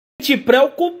Gente,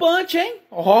 preocupante, hein?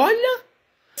 Olha.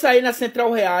 Sair na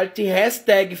Central Reality,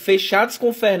 hashtag fechados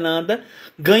com Fernanda,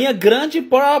 ganha grande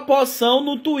proporção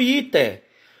no Twitter.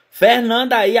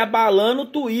 Fernanda aí abalando o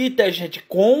Twitter, gente,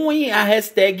 com a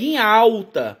hashtag em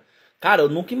alta. Cara, eu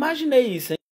nunca imaginei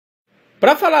isso, hein?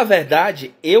 Pra falar a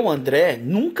verdade, eu, André,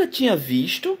 nunca tinha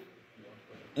visto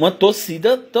uma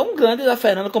torcida tão grande da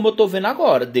Fernanda como eu tô vendo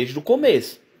agora, desde o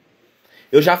começo.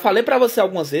 Eu já falei pra você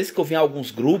algumas vezes que eu vi em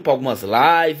alguns grupos, algumas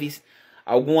lives,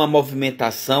 alguma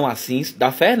movimentação assim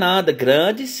da Fernanda,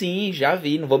 grande sim, já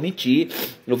vi, não vou mentir.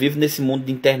 Eu vivo nesse mundo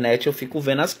de internet, eu fico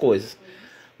vendo as coisas.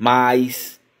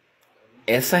 Mas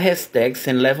essa hashtag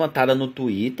sendo levantada no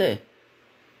Twitter,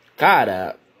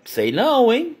 cara, sei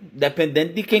não, hein?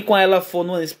 Dependendo de quem com ela for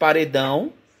nesse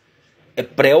paredão, é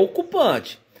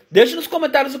preocupante. Deixe nos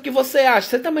comentários o que você acha.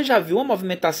 Você também já viu uma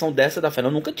movimentação dessa da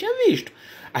Fernanda? Eu nunca tinha visto.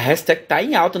 A hashtag tá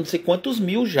em alta, não sei quantos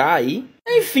mil já aí.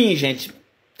 Enfim, gente,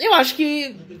 eu acho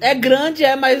que é grande,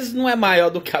 mas não é maior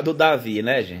do que a do Davi,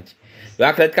 né, gente? Eu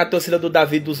acredito que a torcida do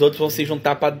Davi e dos outros vão se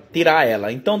juntar para tirar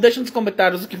ela. Então deixa nos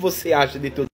comentários o que você acha de tudo.